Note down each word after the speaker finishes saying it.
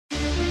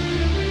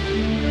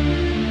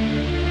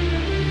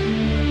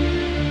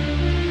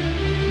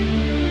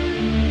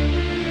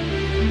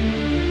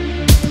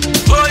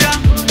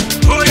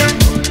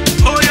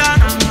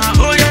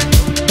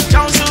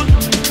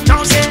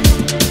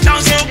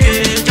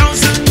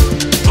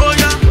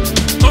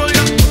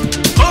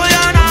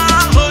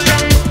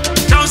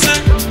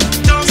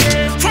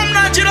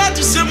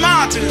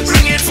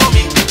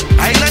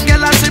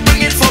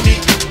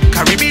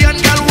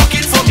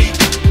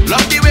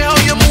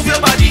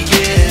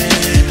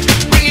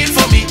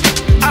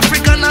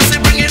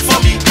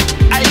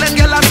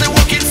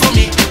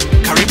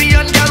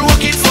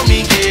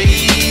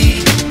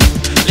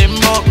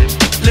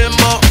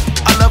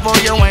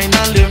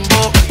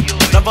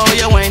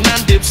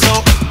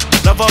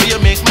how you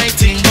make my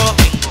tingo,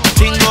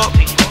 tingo,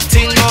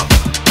 tingo,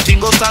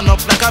 tingo stand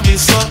up like a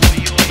missile.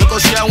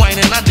 Because she a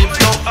whining and dip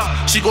flow.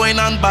 She going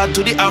on bad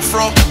to the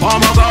afro. Oh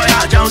my God,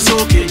 yeah, Jabz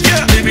okay.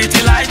 Yeah, baby,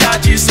 till like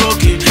that is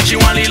okay. She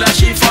want lila,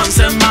 she fun,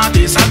 send my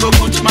this. I go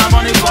put my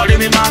money for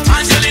me, my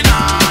Angelina,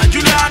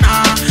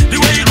 Juliana. The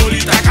way you roll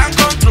it, I can't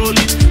control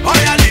it. Oh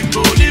yeah,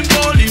 limbo,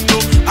 limbo, limbo.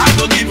 I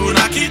go give you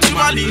a key to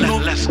my limo.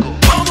 Let's go.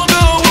 Oh my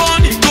God, oh,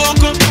 honey,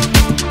 Koko.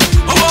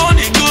 Oh,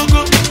 honey,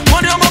 Koko.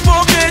 Money on my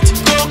pocket,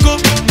 Koko.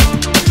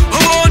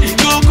 Oh, honey,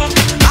 Koko.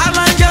 I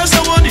like just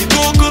a honey,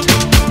 Koko.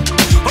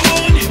 Oh,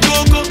 honey,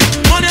 Koko.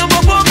 Money on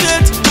my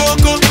pocket,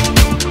 Koko.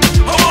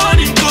 Oh,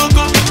 honey,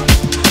 Koko.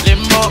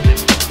 Limbo,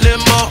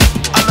 limbo.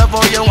 I love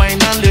how you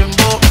whine and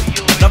limbo.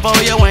 Love how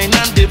you whine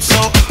and dip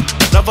so.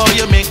 Love how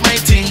you make my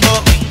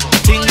tingo,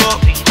 tingo,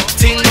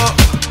 tingo,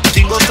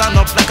 tingo stand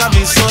up like a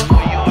missile.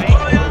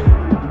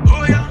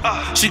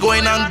 She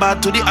going on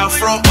bad to the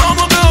afro. Oh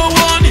my God, oh,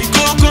 honey,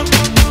 Koko.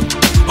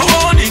 Oh,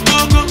 honey,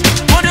 Koko.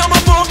 Money on my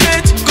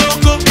pocket,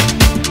 Koko.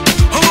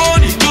 Oh,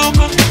 honey,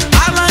 Koko.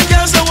 I like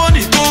just a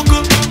honey,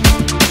 Koko.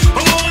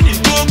 Oh, honey,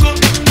 Koko.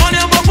 Money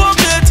on my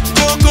pocket,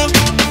 Koko.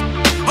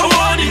 Oh,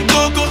 honey,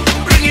 Koko.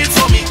 Bring it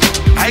for me.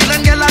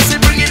 Island girl, I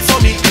say bring it for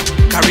me.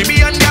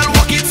 Caribbean girl,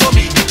 walk it for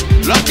me.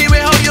 Love the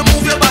way how you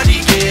move your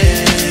body,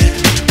 yeah.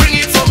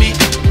 Bring it for me.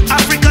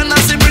 African, I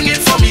say bring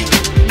it for me.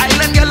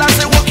 Island girl, I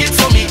say walk it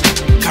for me.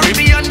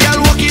 Caribbean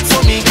girl, walk it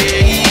for me,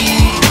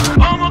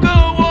 yeah. Oh my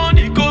God, oh,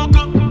 honey,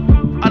 Koko.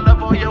 I love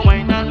how you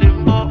whine and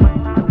limbo.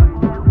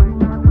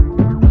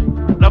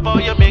 Love how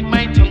you make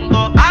my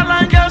tingo. I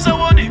like just a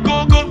honey,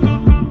 Koko.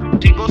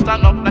 Tingo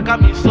stand up like a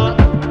missile.